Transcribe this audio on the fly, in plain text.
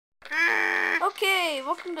Okay,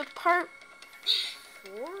 welcome to part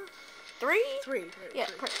 3? 3. Yeah,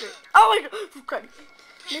 part 3. Oh my god,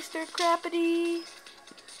 Mr. Crappity.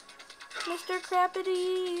 Mr.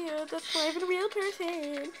 Crappity, that's not even a real person.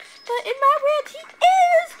 But in my world, he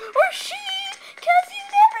is, or she, cause you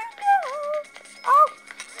never know. Oh,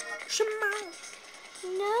 Shemau.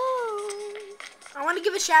 no. I want to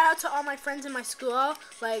give a shout out to all my friends in my school,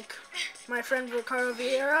 like my friend Ricardo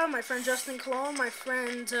Vieira, my friend Justin Colon, my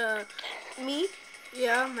friend, Me?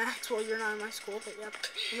 yeah, Max. Well, you're not in my school, but yep,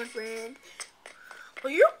 you're my friend.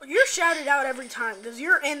 Well, you're shouted out every time, because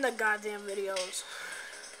you're in the goddamn videos.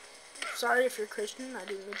 Sorry if you're Christian, I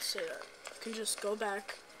didn't mean to say that. You can just go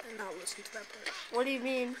back and not listen to that part. What do you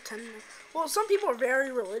mean? Well, some people are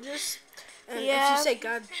very religious, and if you say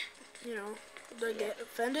God, you know, they get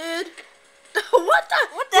offended. What the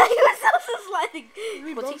He was also sliding.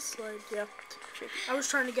 We both slide, yeah. I was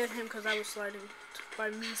trying to get him because I was sliding by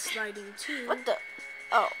me sliding too. What the?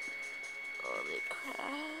 Oh. Holy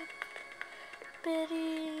crap.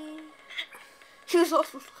 Betty. He was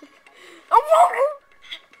also sliding. Oh,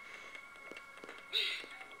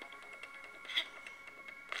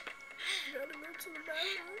 Gotta go to the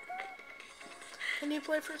bathroom. Can you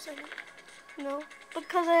play for a second? no,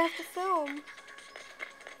 because I have to film.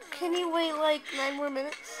 Can you wait like 9 more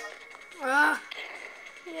minutes? Ah.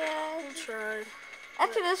 Yeah. I'll try.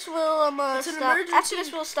 After this, we'll stop. After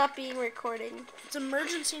this, we'll stop being recording. It's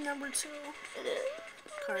emergency number 2. It is.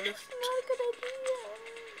 Kind of. Not a good idea.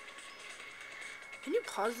 Can you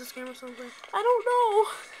pause this game or something? I don't know.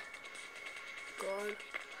 God.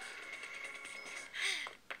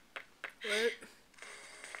 What?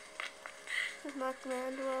 It's not gonna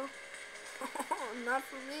end well. Not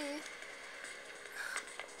for me.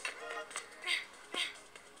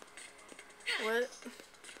 What?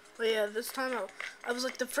 Oh yeah, this time I was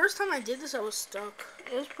like, the first time I did this, I was stuck.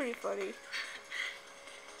 It was pretty funny.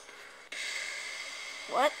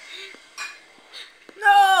 What?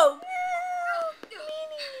 No!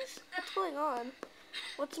 Meanies. What's going on?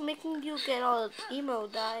 What's making you get all emo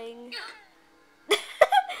dying?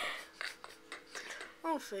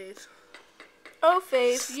 Oh, Faith. Oh,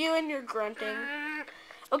 Faith, you and your grunting.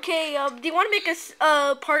 Okay, do you want to make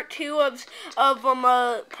part 2 of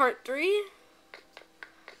part 3?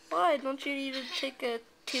 Why? Don't you need to take a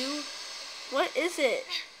 2? What is it?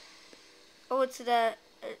 Oh, it's that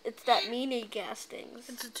meanie gastings.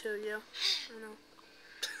 It's a 2, yeah. I know.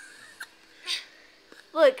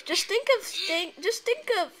 Look, just think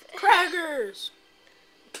of crackers.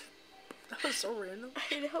 That was so random.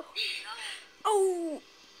 I know. Oh.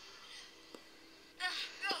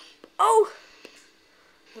 Oh.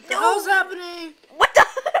 What the hell's happening? What the?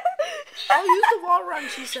 I'll use the wall run,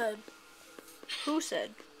 she said. Who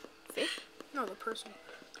said? Faith? No, the person.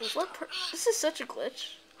 What? This is such a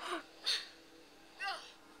glitch.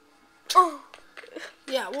 Oh.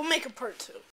 Yeah, we'll make a part 2.